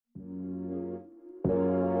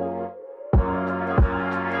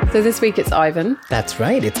So this week it's Ivan. That's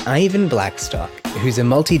right, it's Ivan Blackstock, who's a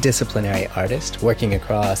multidisciplinary artist working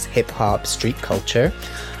across hip-hop, street culture.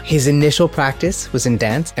 His initial practice was in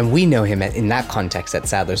dance, and we know him in that context at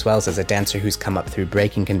Sadler's Wells as a dancer who's come up through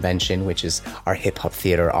Breaking Convention, which is our hip-hop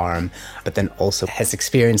theater arm, but then also has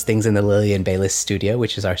experienced things in the Lillian Baylis studio,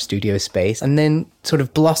 which is our studio space, and then sort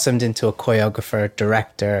of blossomed into a choreographer,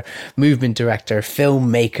 director, movement director,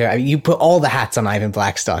 filmmaker. I mean, you put all the hats on Ivan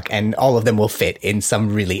Blackstock, and all of them will fit in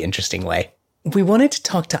some really interesting way. We wanted to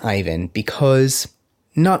talk to Ivan because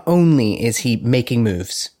not only is he making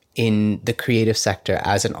moves in the creative sector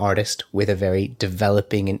as an artist with a very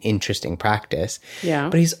developing and interesting practice,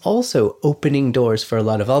 but he's also opening doors for a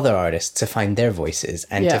lot of other artists to find their voices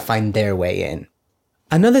and to find their way in.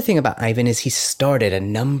 Another thing about Ivan is he started a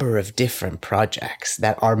number of different projects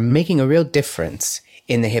that are making a real difference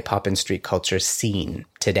in the hip-hop and street culture scene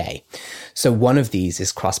today. So one of these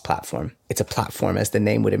is cross-platform. It's a platform, as the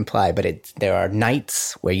name would imply, but there are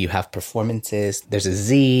nights where you have performances, there's a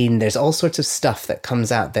zine, there's all sorts of stuff that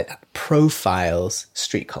comes out that profiles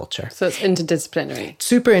street culture. So it's interdisciplinary.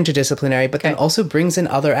 Super interdisciplinary, but then also brings in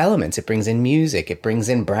other elements. It brings in music, it brings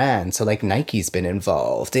in brands. So like Nike's been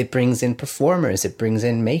involved. It brings in performers, it brings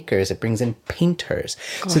in makers, it brings in painters.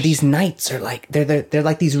 Gosh. So these nights are like, they're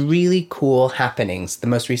like these really cool happenings. The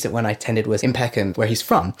most recent one I attended was in Peckham, where he's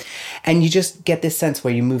from. And you just get this sense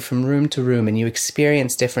where you move from room to room and you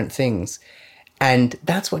experience different things. And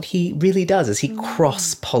that's what he really does, is he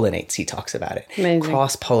cross-pollinates. He talks about it. Amazing.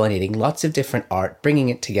 Cross-pollinating lots of different art, bringing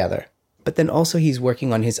it together. But then also he's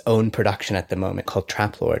working on his own production at the moment called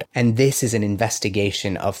Trap Lord. And this is an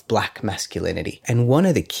investigation of Black masculinity. And one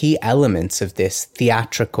of the key elements of this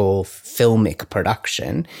theatrical filmic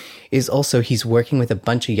production is also he's working with a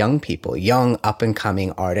bunch of young people, young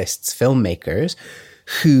up-and-coming artists, filmmakers,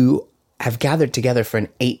 who have gathered together for an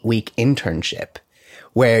 8-week internship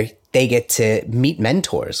where they get to meet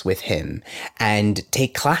mentors with him and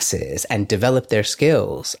take classes and develop their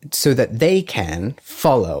skills so that they can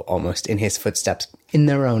follow almost in his footsteps in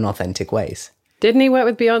their own authentic ways. Didn't he work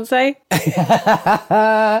with Beyonce?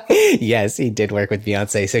 Yes, he did work with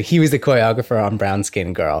Beyonce. So he was the choreographer on Brown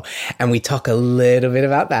Skin Girl. And we talk a little bit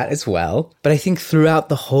about that as well. But I think throughout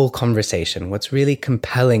the whole conversation, what's really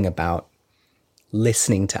compelling about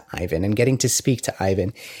listening to Ivan and getting to speak to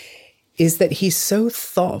Ivan is that he's so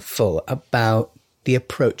thoughtful about the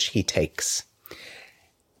approach he takes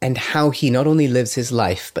and how he not only lives his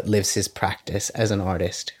life, but lives his practice as an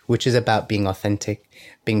artist, which is about being authentic,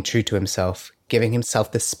 being true to himself, giving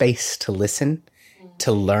himself the space to listen,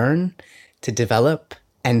 to learn, to develop,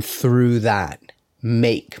 and through that,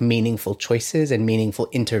 make meaningful choices and meaningful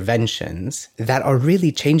interventions that are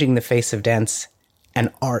really changing the face of dance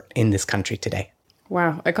and art in this country today.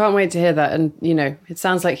 Wow, I can't wait to hear that. And, you know, it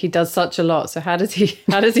sounds like he does such a lot. So how does he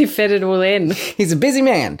fit it all in? He's a busy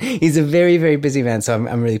man. He's a very, very busy man. So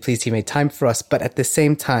I'm really pleased he made time for us. But at the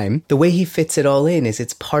same time, the way he fits it all in is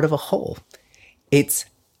it's part of a whole. It's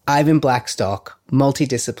Ivan Blackstock,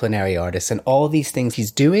 multidisciplinary artist, and all these things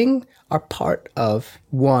he's doing are part of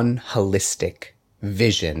one holistic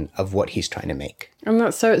vision of what he's trying to make. And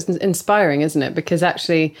that's so inspiring, isn't it? Because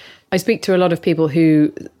actually, I speak to a lot of people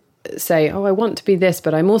who say, oh, I want to be this,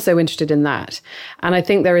 but I'm also interested in that. And I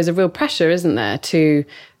think there is a real pressure, isn't there, to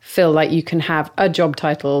feel like you can have a job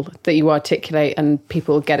title that you articulate and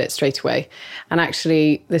people get it straight away. And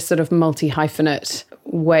actually, this sort of multi-hyphenate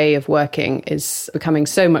way of working is becoming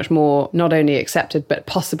so much more not only accepted, but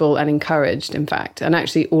possible and encouraged, in fact. And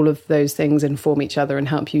actually, all of those things inform each other and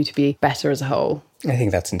help you to be better as a whole. I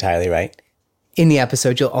think that's entirely right. In the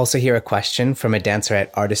episode, you'll also hear a question from a dancer at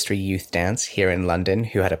Artistry Youth Dance here in London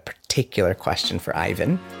who had a particular question for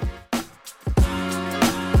Ivan.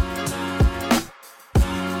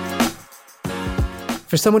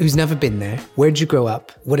 For someone who's never been there, where'd you grow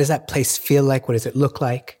up? What does that place feel like? What does it look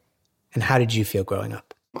like? And how did you feel growing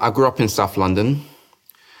up? I grew up in South London.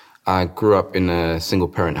 I grew up in a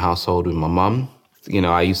single-parent household with my mum. You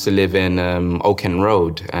know, I used to live in Old Kent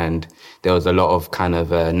Road, and there was a lot of kind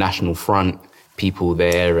of National Front people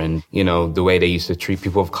there, and, you know, the way they used to treat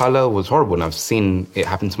people of colour was horrible, and I've seen it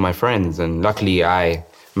happen to my friends, and luckily I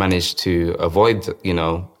managed to avoid, you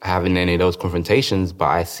know, having any of those confrontations, but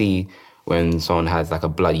I see when someone has like a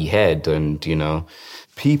bloody head and, you know,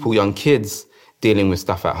 people, young kids dealing with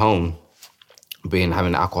stuff at home,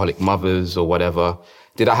 having alcoholic mothers or whatever.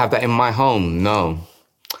 Did I have that in my home? No.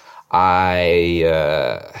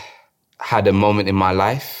 I had a moment in my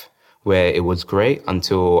life where it was great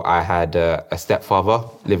until I had a stepfather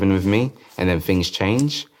living with me, and then things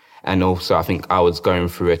changed. And also, I think I was going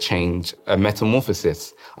through a change, a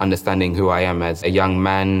metamorphosis, understanding who I am as a young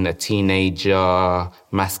man, a teenager,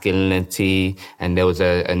 masculinity, and there was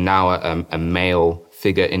now a male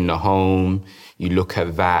figure in the home. You look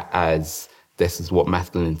at that as this is what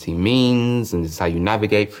masculinity means, and this is how you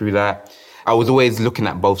navigate through that. I was always looking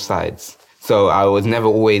at both sides. So I was never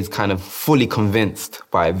always kind of fully convinced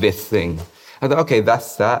by this thing. I thought, okay,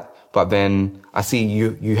 that's that. But then I see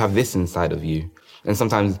you have this inside of you. And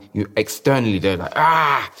sometimes you externally, they're like,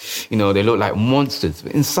 they look like monsters.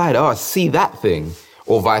 But inside, I see that thing,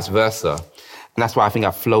 or vice versa. And that's why I think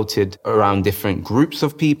I floated around different groups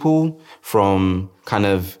of people, from kind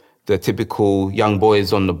of the typical young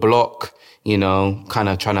boys on the block, kind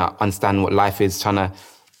of trying to understand what life is, trying to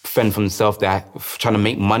fend for themselves, they're trying to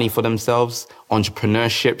make money for themselves,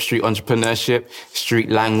 entrepreneurship, street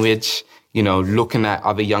language, looking at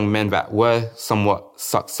other young men that were somewhat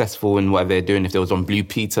successful in what they're doing. If they was on Blue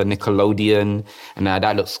Peter, Nickelodeon, and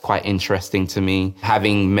that looks quite interesting to me.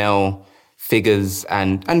 Having male figures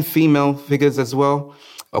and female figures as well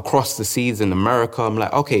across the seas in America, I'm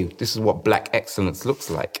like, okay, this is what Black excellence looks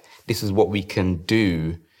like. This is what we can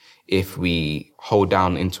do if we hold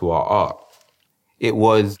down into our art. It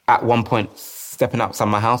was, at one point, stepping outside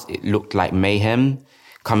my house, it looked like mayhem.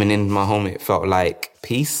 Coming into my home, it felt like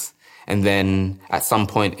peace. And then at some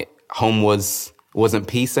point, home wasn't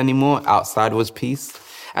peace anymore. Outside was peace.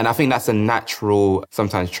 And I think that's a natural,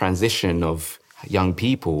 sometimes, transition of young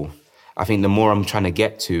people. I think the more I'm trying to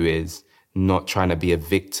get to is not trying to be a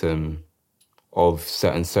victim of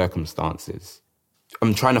certain circumstances.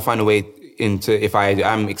 I'm trying to find a way if I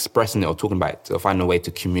am expressing it or talking about it, to find a way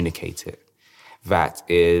to communicate it that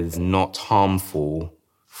is not harmful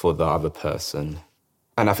for the other person.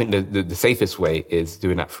 And I think the safest way is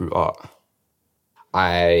doing that through art.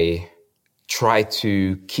 I try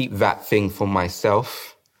to keep that thing for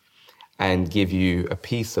myself and give you a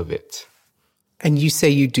piece of it. And you say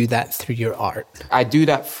you do that through your art. I do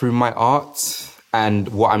that through my art. And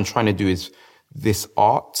what I'm trying to do is this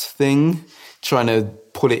art thing, trying to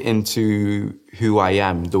put it into who I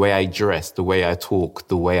am, the way I dress, the way I talk,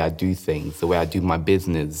 the way I do things, the way I do my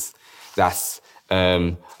business. That's,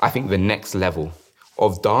 I think, the next level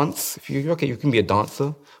of dance. If you can be a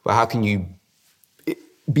dancer, but how can you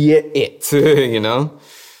be it,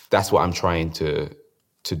 That's what I'm trying to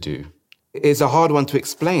do. It's a hard one to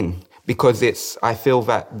explain because I feel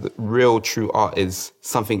that the real true art is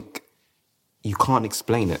something you can't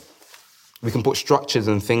explain it. We can put structures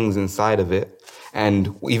and things inside of it.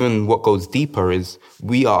 And even what goes deeper is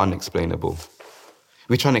we are unexplainable.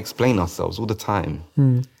 We're trying to explain ourselves all the time.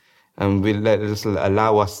 And we just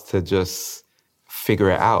allow us to just figure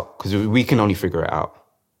it out because we can only figure it out.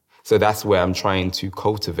 So that's where I'm trying to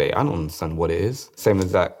cultivate. I don't understand what it is. Same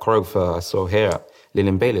as that choreographer I saw here at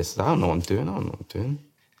Lillian Baylis. I don't know what I'm doing.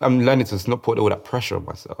 I'm learning to not put all that pressure on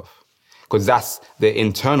myself. Because that's the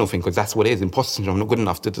internal thing, because that's what it is. Imposter syndrome, I'm not good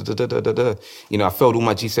enough, I failed all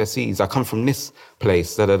my GCSEs, I come from this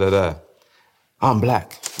place, I'm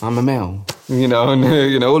black, I'm a male, and,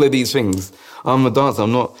 all of these things. I'm a dancer,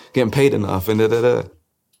 I'm not getting paid enough,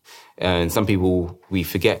 And some people, we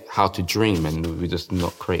forget how to dream, and we're just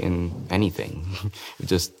not creating anything. We're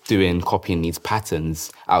just copying these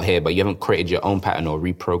patterns out here, but you haven't created your own pattern or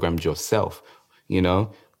reprogrammed yourself,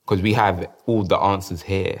 because we have all the answers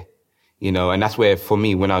here. And that's where, for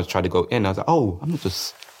me, when I was trying to go in, I was like, oh, I'm not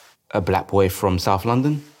just a black boy from South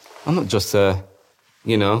London. I'm not just a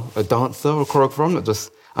dancer or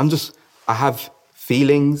choreographer. I have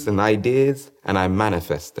feelings and ideas and I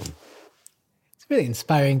manifest them. It's really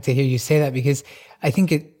inspiring to hear you say that because I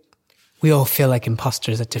think we all feel like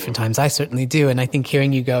imposters at different times. I certainly do. And I think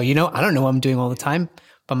hearing you go, I don't know what I'm doing all the time,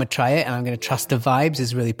 but I'm going to try it and I'm going to trust the vibes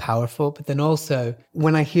is really powerful. But then also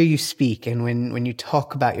when I hear you speak and when you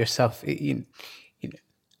talk about yourself, a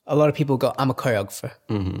lot of people go, I'm a choreographer.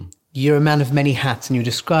 Mm-hmm. You're a man of many hats and you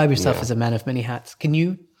describe yourself as a man of many hats. Can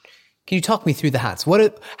you talk me through the hats?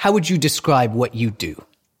 How would you describe what you do?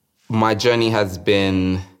 My journey has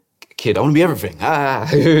been, kid, I want to be everything. I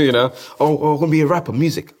want to be a rapper,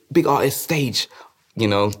 music, big artist, stage,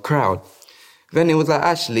 crowd. Then it was like,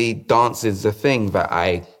 actually, dance is the thing that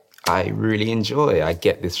I really enjoy. I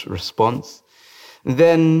get this response. And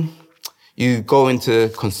then you go into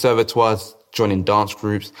conservatoires, joining dance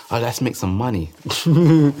groups. Oh, let's make some money.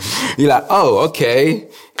 You're like, oh, okay.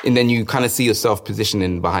 And then you kind of see yourself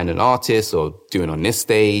positioning behind an artist or doing on this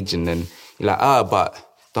stage. And then you're like,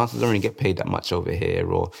 but dancers don't really get paid that much over here,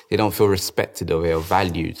 or they don't feel respected over here or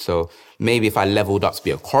valued. So maybe if I leveled up to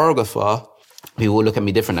be a choreographer, people will look at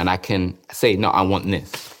me different and I can say, no, I want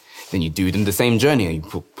this. Then you do it in the same journey and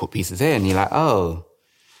you put pieces here and you're like, oh.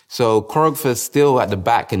 So choreographers still at the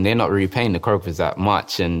back, and they're not really paying the choreographers that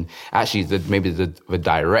much. And actually, maybe the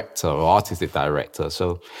director or artistic director.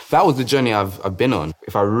 So that was the journey I've been on.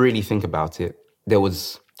 If I really think about it, there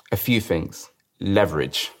was a few things.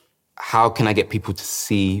 Leverage. How can I get people to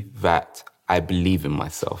see that I believe in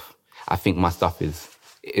myself? I think my stuff is,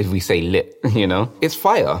 if we say lit, you know, it's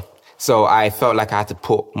fire. So I felt like I had to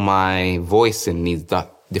put my voice in these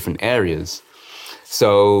different areas.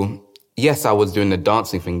 So yes, I was doing the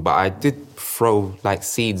dancing thing, but I did throw like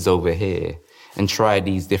seeds over here and try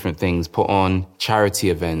these different things, put on charity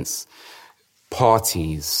events,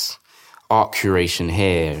 parties, art curation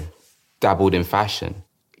here, dabbled in fashion,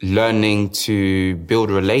 learning to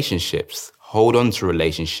build relationships, hold on to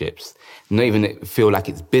relationships, not even feel like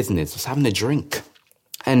it's business, just having a drink.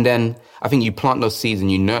 And then I think you plant those seeds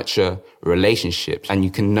and you nurture relationships, and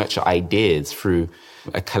you can nurture ideas through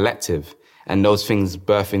a collective. And those things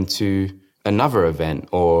birth into another event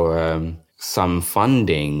or some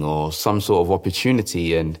funding or some sort of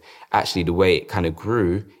opportunity. And actually the way it kind of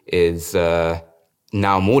grew is now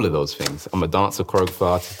I'm all of those things. I'm a dancer, choreographer,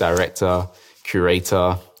 artist, director,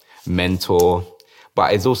 curator, mentor.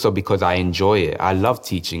 But it's also because I enjoy it. I love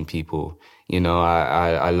teaching people. You know,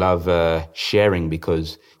 I love sharing,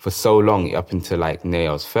 because for so long, up until like near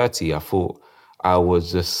I was 30, I thought I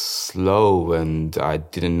was just slow and I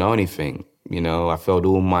didn't know anything. You know, I failed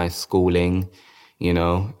all my schooling, you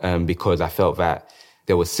know, because I felt that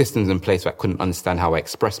there were systems in place that I couldn't understand how I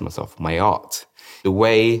express myself, my art. The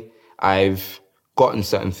way I've gotten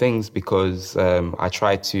certain things because I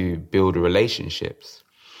try to build relationships,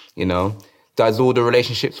 you know. Does all the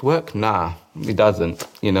relationships work? Nah, it doesn't,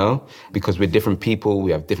 you know, because we're different people,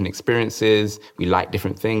 we have different experiences, we like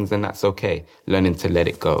different things, and that's okay. Learning to let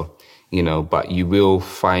it go, you know, but you will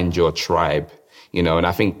find your tribe, you know, and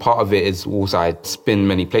I think part of it is also I spin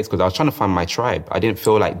many plates because I was trying to find my tribe. I didn't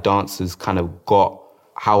feel like dancers kind of got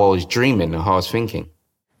how I was dreaming and how I was thinking.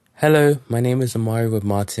 Hello, my name is Amari Wood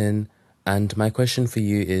Martin, and my question for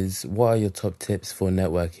you is, what are your top tips for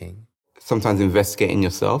networking? Sometimes investigating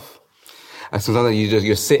yourself. And sometimes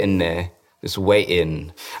you're sitting there, just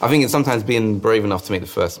waiting. I think it's sometimes being brave enough to make the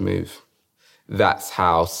first move. That's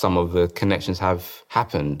how some of the connections have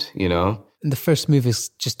happened, you know? And the first move is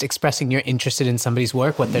just expressing you're interested in somebody's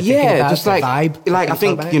work, what they're thinking about, just the like, vibe. Like, I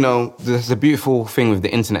think, you know, there's a beautiful thing with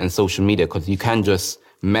the internet and social media, because you can just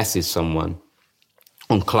message someone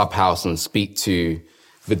on Clubhouse and speak to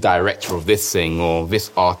the director of this thing or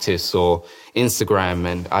this artist or Instagram.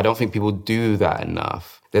 And I don't think people do that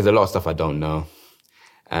enough. There's a lot of stuff I don't know.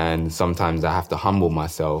 And sometimes I have to humble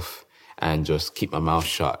myself and just keep my mouth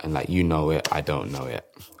shut and like, you know it, I don't know it.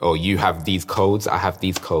 Or you have these codes, I have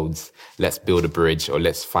these codes. Let's build a bridge, or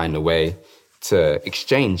let's find a way to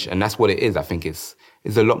exchange. And that's what it is. I think it's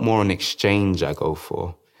a lot more an exchange I go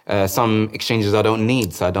for. Some exchanges I don't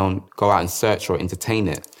need, so I don't go out and search or entertain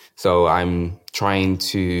it. So I'm trying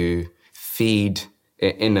to feed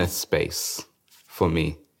an inner space for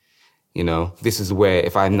me. You know, this is where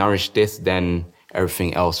if I nourish this, then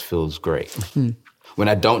everything else feels great. Mm-hmm. When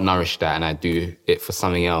I don't nourish that and I do it for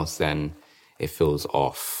something else, then it feels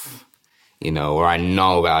off. You know, or I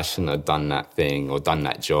know that I shouldn't have done that thing or done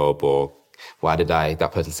that job, or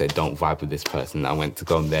that person said don't vibe with this person. I went to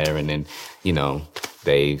go there and then, you know,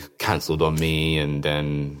 they've cancelled on me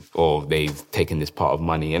or they've taken this part of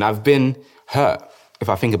money. And I've been hurt, if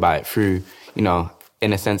I think about it, through, you know,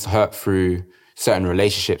 in a sense, hurt through certain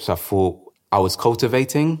relationships I thought I was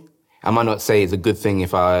cultivating. I might not say it's a good thing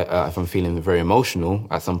if I'm feeling very emotional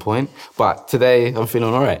at some point, but today I'm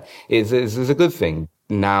feeling all right. It's a good thing.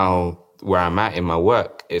 Now, where I'm at in my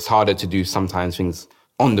work, it's harder to do sometimes things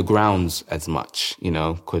on the grounds as much, you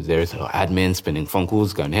know, because there is a lot of admin, spinning phone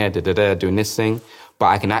calls, going here, doing this thing. But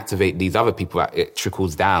I can activate these other people, it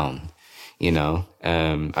trickles down, you know,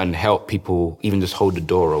 and help people even just hold the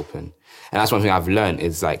door open. And that's one thing I've learned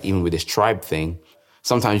is like, even with this tribe thing,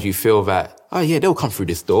 sometimes you feel that, oh yeah, they'll come through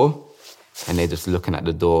this door. And they're just looking at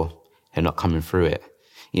the door. They're not coming through it,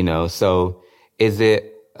 you know? So is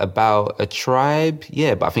it about a tribe?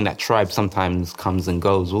 Yeah, but I think that tribe sometimes comes and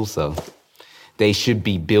goes also. They should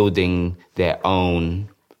be building their own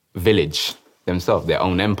village themselves, their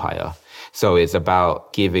own empire. So it's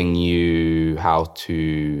about giving you how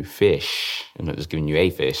to fish, and not just giving you a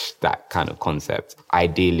fish, that kind of concept.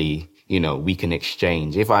 Ideally, you know, we can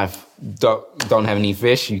exchange. If I don't have any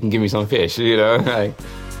fish, you can give me some fish, you know? Like,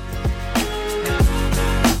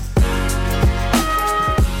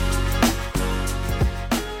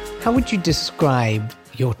 how would you describe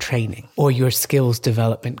your training or your skills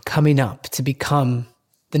development coming up to become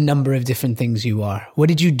the number of different things you are? What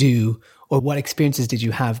did you do, or what experiences did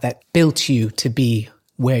you have that built you to be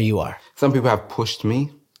where you are? Some people have pushed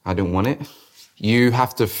me. I didn't want it. You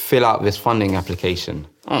have to fill out this funding application.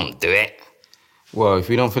 I don't do it. Well, if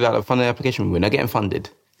we don't fill out the funding application, we're not getting funded.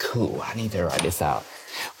 Cool, I need to write this out.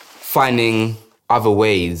 Finding other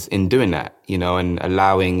ways in doing that, and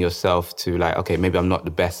allowing yourself to okay, maybe I'm not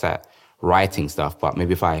the best at writing stuff, but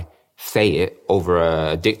maybe if I say it over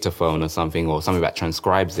a dictaphone or something that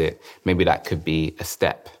transcribes it, maybe that could be a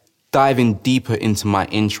step. Diving deeper into my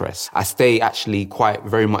interests. I stay actually quite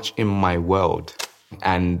very much in my world,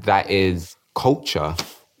 and that is culture,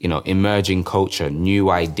 emerging culture, new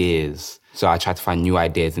ideas. So I try to find new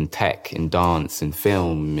ideas in tech, in dance, in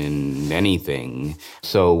film, in anything.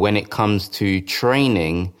 So when it comes to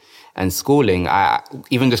training and schooling, I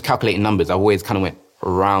even just calculating numbers, I always kind of went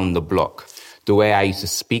around the block. The way I used to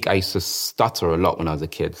speak, I used to stutter a lot when I was a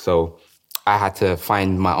kid. So I had to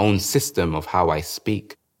find my own system of how I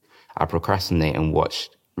speak. I procrastinate and watch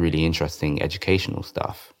really interesting educational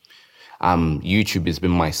stuff. YouTube has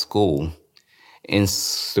been my school.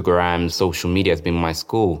 Instagram, social media has been my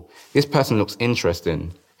school. This person looks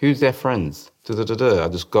interesting. Who's their friends? I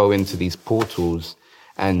just go into these portals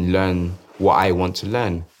and learn what I want to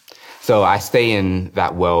learn. So I stay in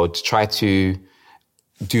that world, try to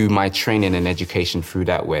do my training and education through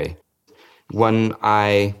that way. When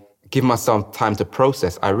I give myself time to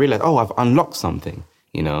process, I realize, I've unlocked something.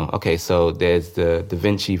 Okay, so there's the Da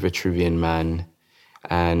Vinci Vitruvian Man,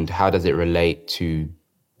 and how does it relate to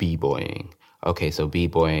b-boying? Okay, so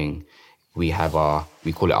b-boying, we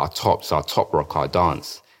call it our tops, our top rock, our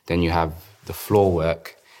dance. Then you have the floor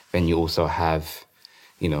work. Then you also have,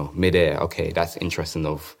 midair. Okay, that's interesting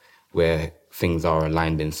of where things are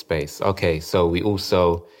aligned in space. Okay, so we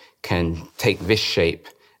also can take this shape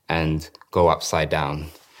and go upside down.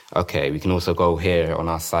 Okay, we can also go here on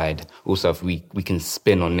our side. Also, if we can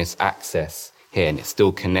spin on this axis here and it's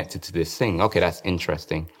still connected to this thing. Okay, that's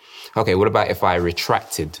interesting. Okay, what about if I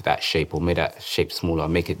retracted that shape or made that shape smaller,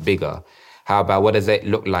 make it bigger? How about what does it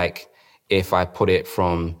look like if I put it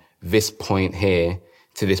from this point here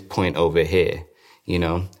to this point over here,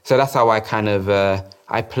 So that's how I kind of,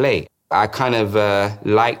 I play. I kind of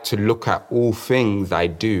like to look at all things I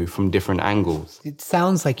do from different angles. It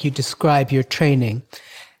sounds like you describe your training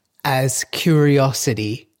as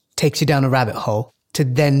curiosity takes you down a rabbit hole to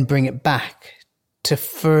then bring it back to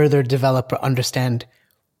further develop or understand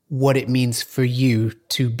what it means for you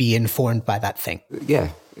to be informed by that thing. Yeah,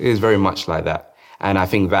 it is very much like that. And I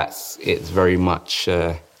think it's very much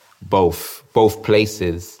both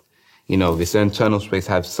places. This internal space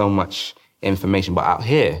has so much information, but out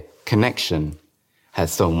here, connection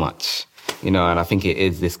has so much, and I think it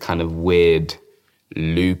is this kind of weird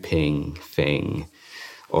looping thing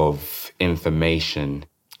of information.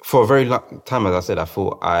 For a very long time, as I said, I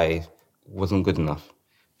thought I wasn't good enough,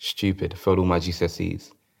 stupid, failed all my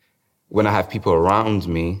GCSEs. When I have people around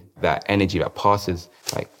me, that energy that passes,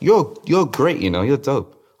 like, you're great, you're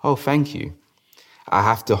dope. Oh, thank you. I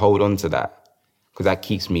have to hold on to that because that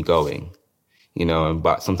keeps me going,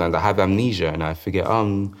 but sometimes I have amnesia and I forget,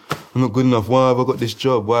 I'm not good enough. Why have I got this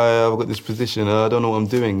job? Why have I got this position? I don't know what I'm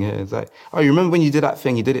doing. It's like, you remember when you did that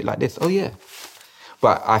thing? You did it like this. Oh, yeah.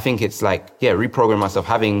 But I think it's reprogram myself,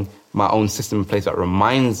 having my own system in place that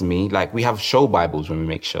reminds me, we have show Bibles when we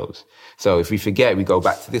make shows. So if we forget, we go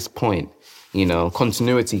back to this point,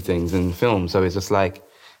 continuity things in film. So it's just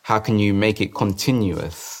how can you make it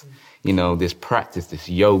continuous? This practice, this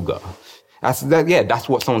yoga. That's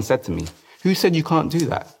what someone said to me. Who said you can't do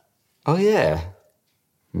that? Oh, yeah.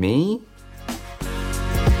 Me?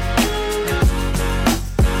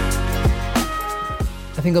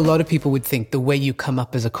 I think a lot of people would think the way you come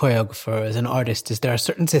up as a choreographer, as an artist, is there are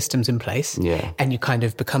certain systems in place. Yeah. And you kind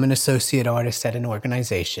of become an associate artist at an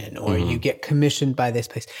organization, or you get commissioned by this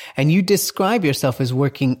place. And you describe yourself as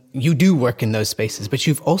you do work in those spaces, but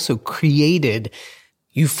you've also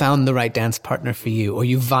you found the right dance partner for you, or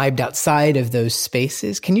you vibed outside of those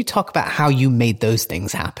spaces. Can you talk about how you made those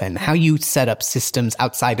things happen? How you set up systems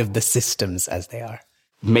outside of the systems as they are?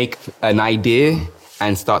 Make an idea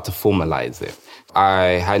and start to formalize it.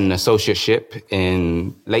 I had an associateship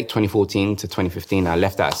in late 2014 to 2015. I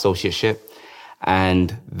left that associateship,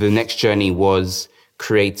 and the next journey was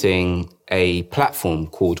creating a platform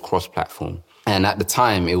called Cross Platform. And at the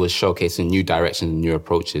time, it was showcasing new directions and new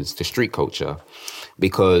approaches to street culture,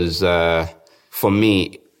 because for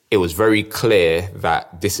me, it was very clear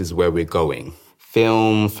that this is where we're going.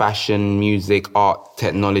 Film, fashion, music, art,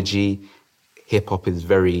 technology, hip-hop is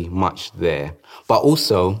very much there. But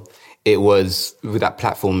also, with that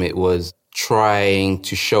platform, it was trying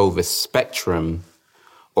to show the spectrum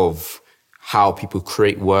of how people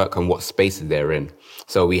create work and what spaces they're in.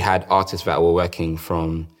 So we had artists that were working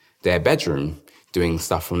from their bedroom, doing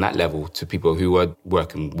stuff from that level, to people who were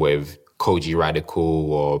working with Koji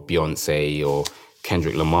Radical or Beyonce or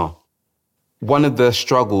Kendrick Lamar. One of the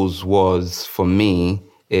struggles was, for me,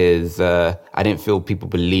 is I didn't feel people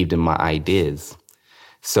believed in my ideas.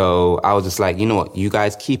 So I was just like, you know what, you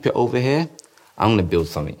guys keep it over here. I'm going to build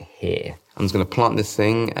something here. I'm just going to plant this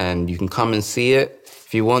thing and you can come and see it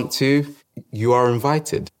if you want to. You are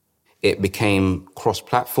invited. It became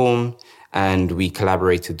cross-platform and we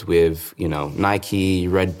collaborated with, Nike,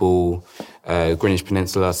 Red Bull, Greenwich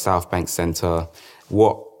Peninsula, South Bank Centre.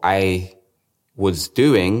 What I was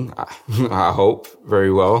doing, I hope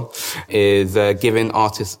very well, is giving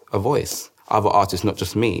artists a voice. Other artists, not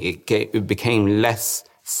just me. It became less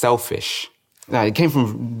selfish. Now, it came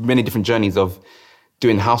from many different journeys of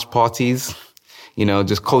doing house parties,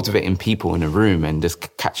 just cultivating people in a room and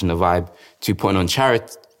just catching the vibe, to putting on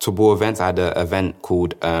charitable events. I had an event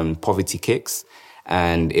called Poverty Kicks,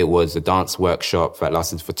 and it was a dance workshop that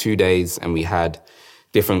lasted for 2 days, and we had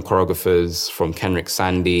different choreographers from Kenrick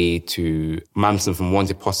Sandy to Mamson from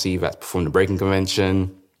Wanted Posse that performed the breaking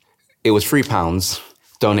convention. It was £3,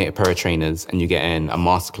 donate a pair of trainers, and you get in a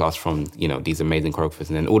masterclass from, these amazing choreographers.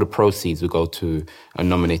 And then all the proceeds would go to a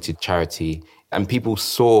nominated charity. And people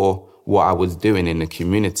saw what I was doing in the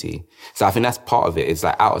community. So I think that's part of it. It's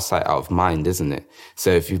like out of sight, out of mind, isn't it? So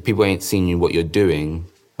if people ain't seeing what you're doing,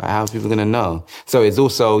 how are people going to know? So it's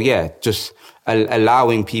also, just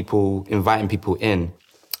allowing people, inviting people in.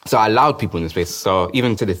 So I allowed people in the space. So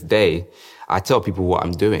even to this day, I tell people what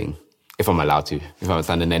I'm doing, if I'm allowed to, if I'm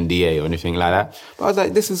signing an NDA or anything like that. But I was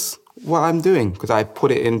like, this is what I'm doing, because I put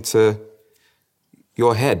it into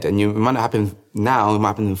your head. And it might not happen now, it might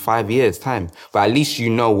happen in 5 years' time. But at least you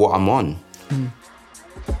know what I'm on. Mm.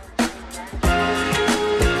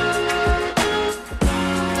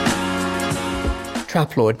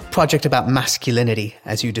 Traplord, project about masculinity,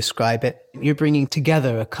 as you describe it. You're bringing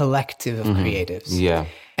together a collective of creatives. Yeah.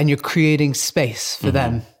 And you're creating space for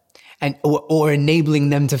them, and or enabling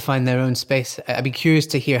them to find their own space. I'd be curious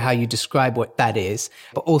to hear how you describe what that is,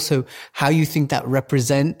 but also how you think that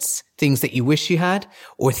represents things that you wish you had,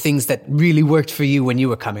 or things that really worked for you when you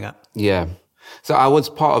were coming up. Yeah. So I was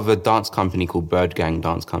part of a dance company called Bird Gang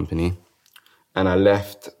Dance Company. And I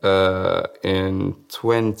left in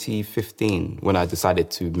 2015 when I decided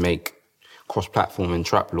to make cross-platform and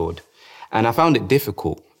Traplord. And I found it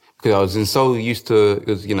difficult because I was so used to,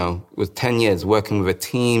 it was 10 years working with a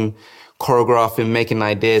team, choreographing, making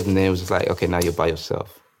ideas, and then it was just like, okay, now you're by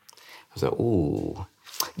yourself. I was like, ooh,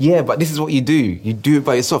 yeah, but this is what you do. You do it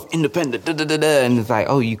by yourself, independent, and it's like,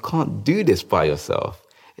 oh, you can't do this by yourself.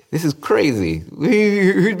 This is crazy.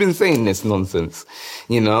 Who's been saying this nonsense?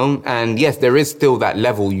 And yes, there is still that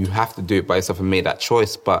level. You have to do it by yourself and make that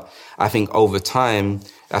choice. But I think over time,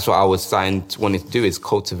 that's what I was wanting to do, is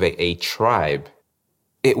cultivate a tribe.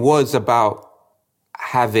 It was about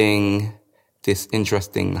having this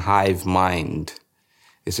interesting hive mind,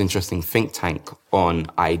 this interesting think tank on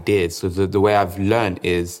ideas. So the way I've learned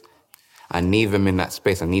is I need them in that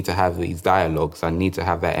space. I need to have these dialogues. I need to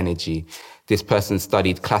have that energy. This person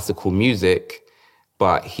studied classical music,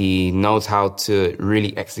 but he knows how to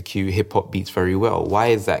really execute hip-hop beats very well. Why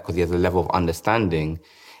is that? Because he has a level of understanding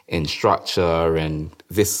in structure and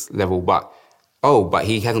this level, but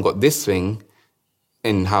he hasn't got this thing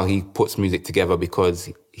in how he puts music together because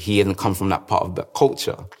he hasn't come from that part of the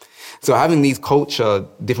culture. So having these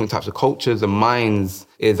different types of cultures and minds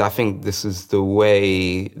I think this is the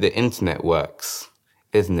way the internet works,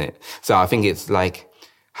 isn't it? So I think it's like,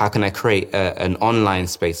 how can I create an online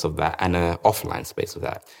space of that and an offline space of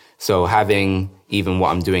that? So having even what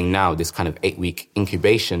I'm doing now, this kind of 8-week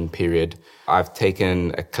incubation period, I've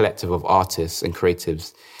taken a collective of artists and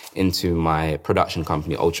creatives into my production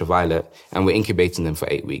company, Ultraviolet, and we're incubating them for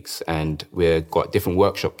 8 weeks. And we've got different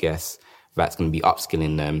workshop guests that's going to be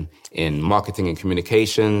upskilling them in marketing and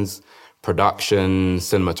communications, production,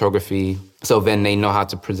 cinematography. So then they know how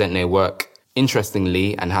to present their work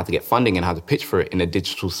interestingly and how to get funding and how to pitch for it in a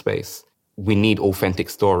digital space. We need authentic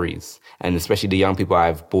stories. And especially the young people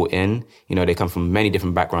I've brought in, they come from many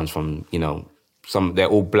different backgrounds from, they're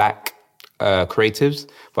all black creatives,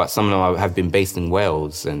 but some of them have been based in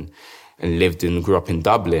Wales and grew up in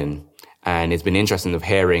Dublin. And it's been interesting of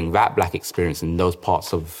hearing that black experience in those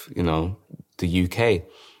parts of, the UK.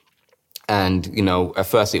 And, at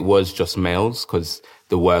first it was just males because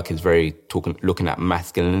the work is very looking at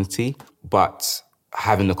masculinity. But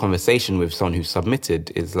having the conversation with someone who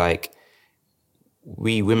submitted is like,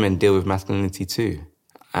 we women deal with masculinity too.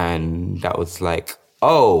 And that was like,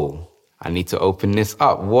 oh, I need to open this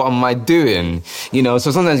up. What am I doing? You know,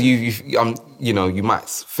 so sometimes you might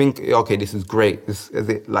think, okay, this is great. Is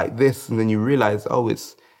it like this? And then you realize, oh,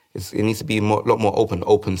 it needs to be a lot more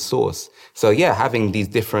open source. So yeah, having these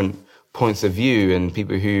different points of view and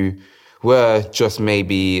people who were just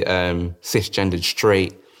maybe cisgendered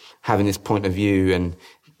straight, having this point of view, and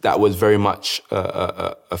that was very much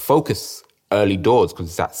a focus early doors,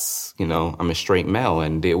 because that's, you know, I'm a straight male,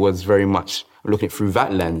 and it was very much looking through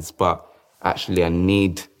that lens. But actually, I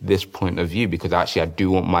need this point of view because actually I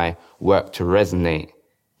do want my work to resonate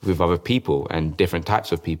with other people and different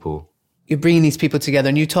types of people. You're bringing these people together,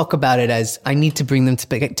 and you talk about it as, I need to bring them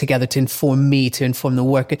together to inform me, to inform the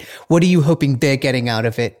work. What are you hoping they're getting out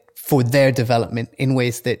of it for their development in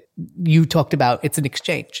ways that you talked about? It's an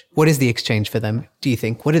exchange. What is the exchange for them, do you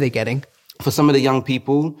think? What are they getting? For some of the young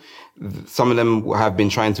people, some of them have been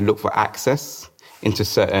trying to look for access into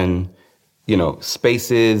certain, you know,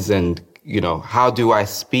 spaces, and, you know, how do I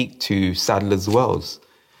speak to Sadler's Wells?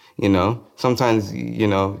 You know, sometimes, you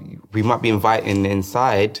know, we might be inviting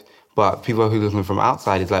inside, but people who are looking from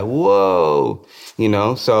outside is like, whoa, you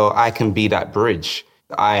know, so I can be that bridge.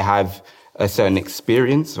 I have a certain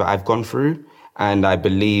experience that I've gone through, and I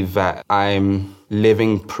believe that I'm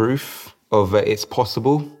living proof of it's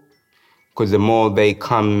possible, because the more they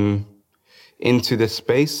come into the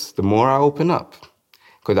space, the more I open up,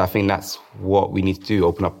 because I think that's what we need to do,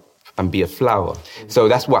 open up and be a flower. So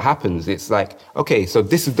that's what happens. It's like, okay, so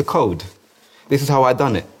this is the code. This is how I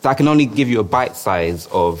done it. So I can only give you a bite size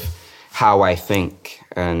of how I think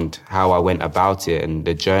and how I went about it, and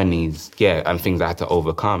the journeys, and things I had to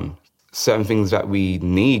overcome. Certain things that we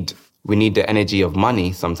need the energy of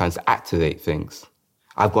money sometimes to activate things.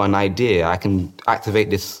 I've got an idea. I can activate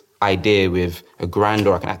this idea with $1,000,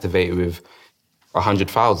 or I can activate it with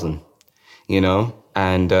 100,000, you know,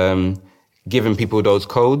 and giving people those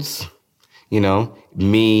codes, you know,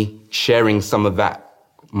 me sharing some of that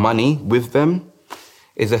money with them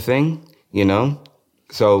is a thing, you know.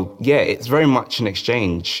 So, yeah, it's very much an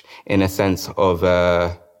exchange in a sense of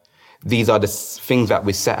these are the things that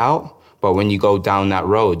we set out, but when you go down that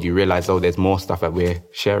road, you realize, oh, there's more stuff that we're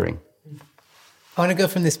sharing. I want to go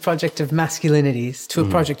from this project of masculinities to a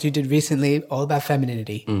project you did recently all about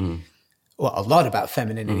femininity. Well, a lot about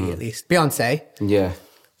femininity, at least. Beyonce. Yeah.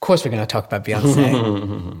 Of course we're going to talk about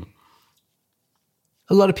Beyonce.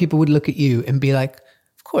 A lot of people would look at you and be like,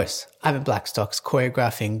 of course, Ivan Blackstock's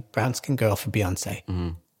choreographing Brown Skin Girl for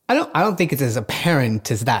Beyonce. I don't think it's as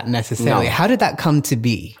apparent as that necessarily. No. How did that come to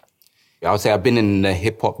be? I would say I've been in the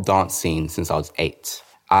hip-hop dance scene since I was 8.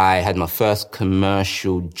 I had my first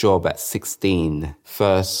commercial job at 16,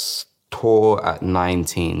 first tour at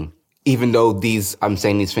 19. Even though I'm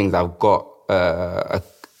saying these things, I've got a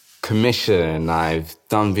commission, I've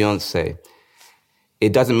done Beyonce,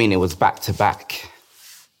 it doesn't mean it was back-to-back.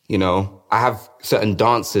 You know, I have certain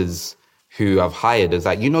dancers who I've hired as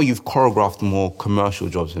like, you know, you've choreographed more commercial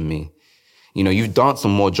jobs than me. You know, you've danced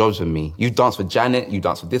on more jobs than me. You've danced for Janet, you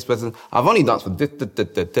danced for this person. I've only danced for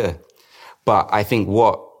this. But I think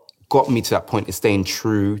what got me to that point is staying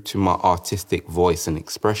true to my artistic voice and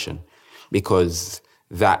expression, because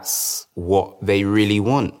that's what they really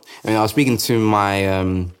want. I mean, I was speaking to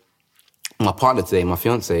my partner today, my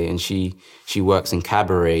fiance, and she works in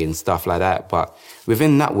cabaret and stuff like that. But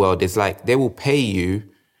within that world, it's like they will pay you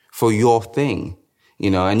for your thing, you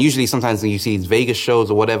know. And usually, sometimes when you see these Vegas shows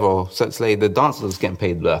or whatever, so it's like the dancers getting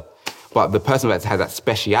paid there, but the person that has that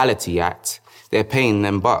speciality act, they're paying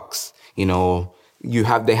them bucks, you know.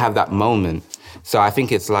 They have that moment. So I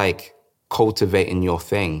think it's like cultivating your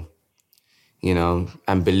thing, you know,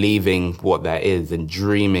 and believing what that is and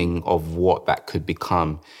dreaming of what that could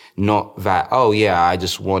become. Not that, oh yeah, I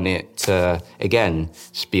just want it to, again,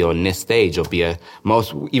 just be on this stage or be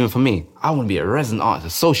even for me, I want to be a resident artist,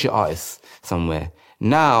 associate artist somewhere.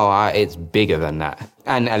 Now it's bigger than that,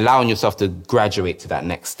 and allowing yourself to graduate to that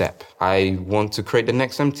next step. I want to create the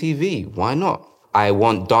next MTV. Why not? I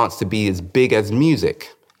want dance to be as big as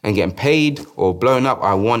music and getting paid or blown up.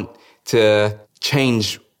 I want to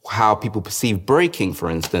change how people perceive breaking, for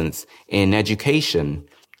instance, in education.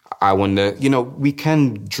 I wonder, you know, we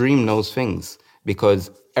can dream those things,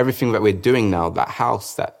 because everything that we're doing now, that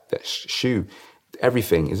house, that shoe,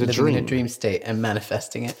 everything is a dream. Living in a dream state and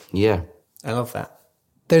manifesting it. Yeah. I love that.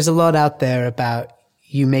 There's a lot out there about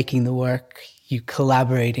you making the work, you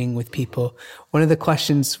collaborating with people. One of the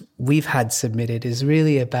questions we've had submitted is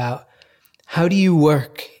really about how do you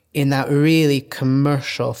work in that really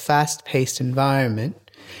commercial, fast-paced environment,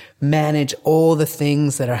 manage all the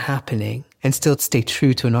things that are happening and still stay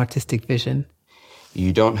true to an artistic vision?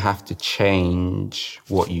 You don't have to change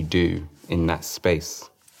what you do in that space.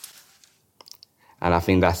 And I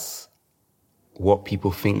think that's what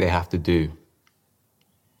people think they have to do.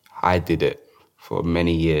 I did it for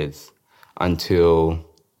many years until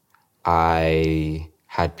I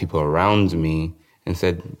had people around me and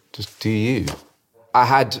said, just do you. I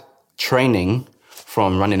had training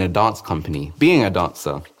from running a dance company, being a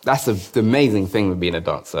dancer. That's the amazing thing with being a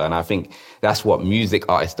dancer. And I think that's what music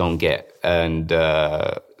artists don't get, and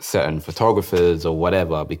certain photographers or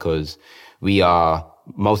whatever, because we are,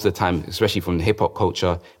 most of the time, especially from the hip hop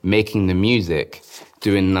culture, making the music,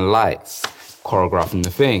 doing the lights, choreographing the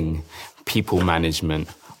thing, people management,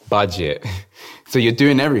 budget. So you're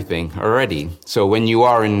doing everything already. So when you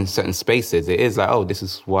are in certain spaces, it is like, oh, this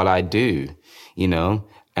is what I do, you know?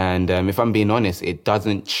 And if I'm being honest, it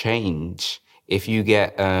doesn't change. If you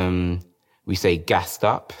get, we say, gassed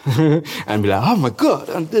up and be like, oh my God,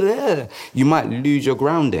 you might lose your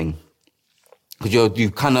grounding. Because you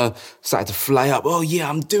kind of start to fly up. Oh yeah,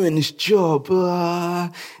 I'm doing this job.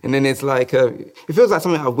 And then it's like, it feels like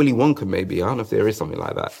something out of Willy Wonka maybe. I don't know if there is something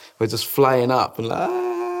like that. We're just flying up and like,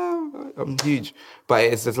 I'm huge. But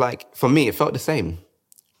it's just like, for me, it felt the same.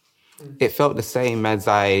 It felt the same as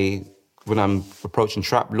when I'm approaching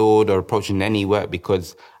Trap Lord or approaching any work,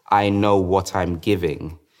 because I know what I'm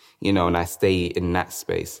giving, you know, and I stay in that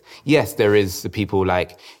space. Yes, there is the people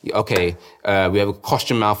like, okay, we have a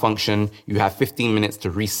costume malfunction. You have 15 minutes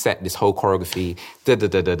to reset this whole choreography,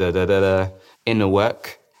 in the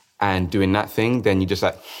work and doing that thing. Then you just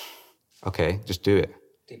like, okay, just do it.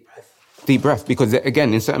 Deep breath. Because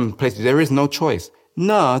again, in certain places, there is no choice.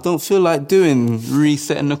 No, I don't feel like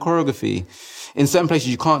resetting the choreography. In certain places,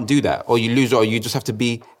 you can't do that, or you lose, or you just have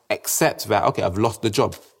to accept that, okay, I've lost the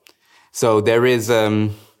job. So there is, a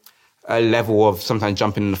level of sometimes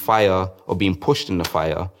jumping in the fire or being pushed in the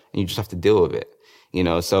fire, and you just have to deal with it, you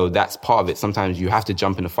know? So that's part of it. Sometimes you have to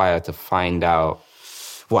jump in the fire to find out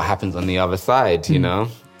what happens on the other side, you know?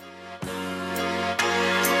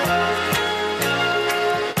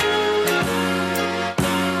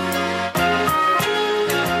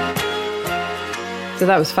 So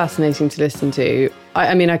that was fascinating to listen to.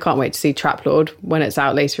 I mean, I can't wait to see Trap Lord when it's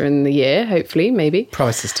out later in the year, hopefully, maybe.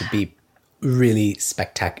 Promises to be really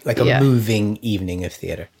spectacular, like a moving evening of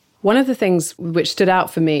theatre. One of the things which stood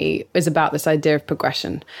out for me is about this idea of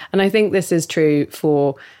progression. And I think this is true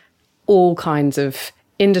for all kinds of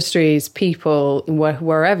industries, people,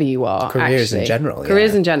 wherever you are. Careers in general.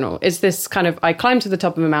 Careers in general. It's this kind of, I climb to the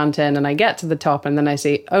top of a mountain and I get to the top and then I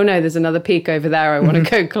see, oh no, there's another peak over there I want to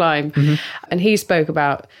go climb. And he spoke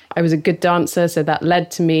about, I was a good dancer, so that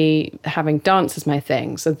led to me having dance as my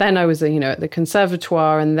thing. So then I was, at the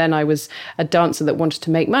conservatoire, and then I was a dancer that wanted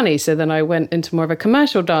to make money. So then I went into more of a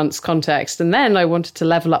commercial dance context, and then I wanted to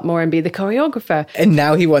level up more and be the choreographer. And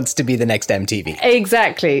now he wants to be the next MTV.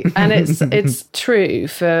 Exactly. And it's true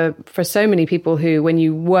for so many people who, when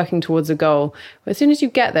you're working towards a goal, as soon as you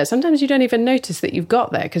get there, sometimes you don't even notice that you've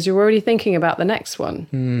got there because you're already thinking about the next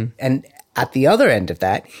one. And at the other end of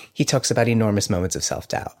that, he talks about enormous moments of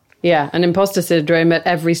self-doubt. Yeah, and imposter syndrome at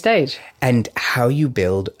every stage. And how you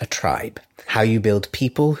build a tribe, how you build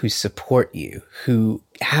people who support you, who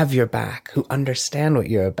have your back, who understand what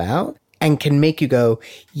you're about, and can make you go,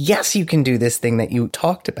 yes, you can do this thing that you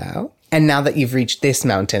talked about. And now that you've reached this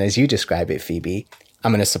mountain, as you describe it, Phoebe,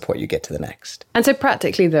 I'm going to support you get to the next. And so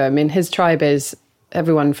practically, though, I mean, his tribe is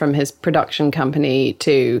everyone from his production company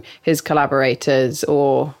to his collaborators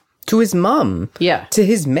or... to his mum, yeah, to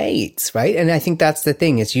his mates, right? And I think that's the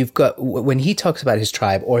thing is you've got, when he talks about his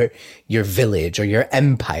tribe or your village or your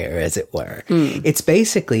empire, as it were, it's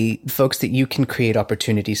basically folks that you can create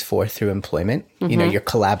opportunities for through employment. You know, your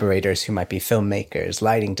collaborators who might be filmmakers,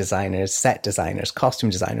 lighting designers, set designers,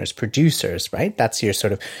 costume designers, producers, right? That's your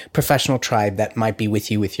sort of professional tribe that might be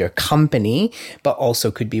with you with your company, but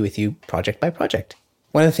also could be with you project by project.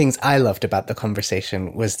 One of the things I loved about the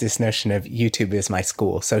conversation was this notion of YouTube is my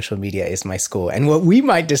school, social media is my school. And what we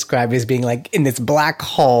might describe as being like in this black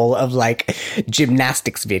hole of like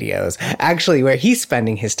gymnastics videos, actually where he's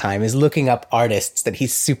spending his time is looking up artists that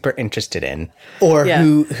he's super interested in or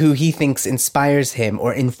who he thinks inspires him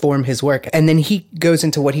or inform his work. And then he goes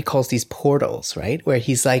into what he calls these portals, right? Where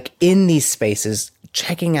he's like in these spaces,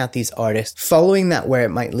 checking out these artists, following that where it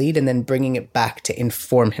might lead, and then bringing it back to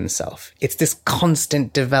inform himself. It's this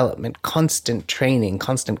constant development, constant training,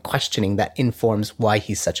 constant questioning that informs why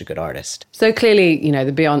he's such a good artist. So clearly,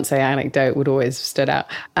 the Beyonce anecdote would always have stood out.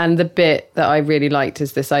 And the bit that I really liked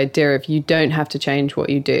is this idea of you don't have to change what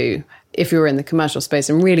you do if you're in the commercial space.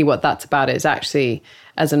 And really what that's about is actually,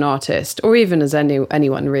 as an artist, or even as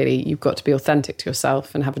anyone really, you've got to be authentic to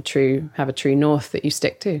yourself and have a true north that you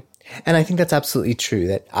stick to. And I think that's absolutely true,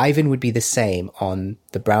 that Ivan would be the same on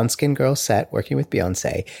the Brown Skin Girl set, working with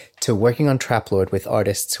Beyonce, to working on Trap Lord with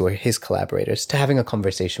artists who are his collaborators, to having a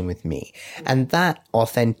conversation with me. And that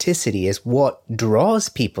authenticity is what draws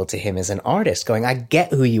people to him as an artist, going, I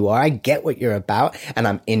get who you are, I get what you're about, and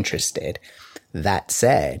I'm interested. That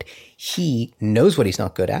said, he knows what he's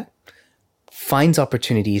not good at, finds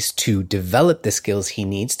opportunities to develop the skills he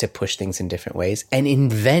needs to push things in different ways, and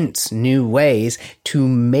invents new ways to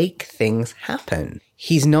make things happen.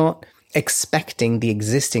 He's not expecting the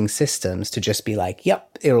existing systems to just be like,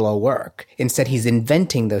 yep, it'll all work. Instead, he's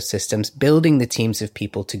inventing those systems, building the teams of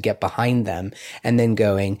people to get behind them, and then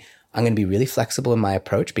going, I'm going to be really flexible in my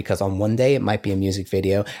approach, because on one day it might be a music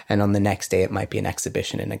video, and on the next day it might be an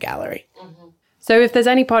exhibition in a gallery. Mm-hmm. So if there's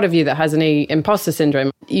any part of you that has any imposter syndrome,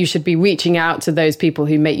 you should be reaching out to those people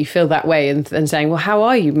who make you feel that way and saying, well, how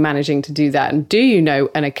are you managing to do that? And do you know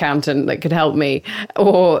an accountant that could help me?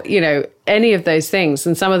 Or, any of those things.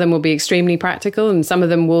 And some of them will be extremely practical and some of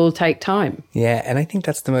them will take time. Yeah, and I think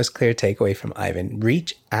that's the most clear takeaway from Ivan.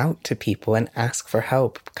 Reach out to people and ask for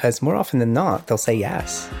help, because more often than not, they'll say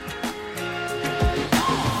yes.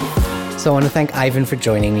 So I want to thank Ivan for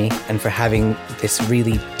joining me and for having this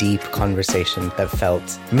really deep conversation that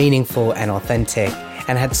felt meaningful and authentic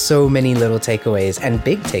and had so many little takeaways and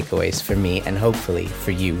big takeaways for me and hopefully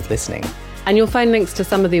for you listening. And you'll find links to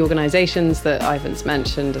some of the organisations that Ivan's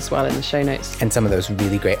mentioned as well in the show notes. And some of those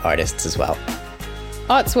really great artists as well.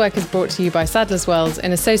 Arts Work is brought to you by Sadler's Wells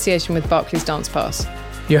in association with Barclays Dance Pass.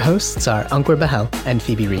 Your hosts are Ankur Bahal and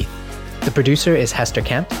Phoebe Reith. The producer is Hester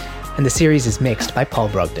Camp, and the series is mixed by Paul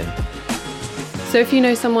Brogdon. So if you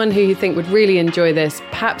know someone who you think would really enjoy this,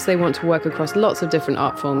 perhaps they want to work across lots of different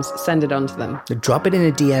art forms, send it on to them. Drop it in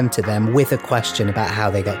a DM to them with a question about how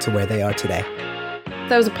they got to where they are today. If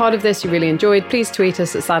there was a part of this you really enjoyed, please tweet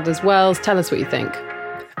us at Sadler's Wells. Tell us what you think.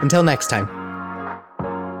 Until next time.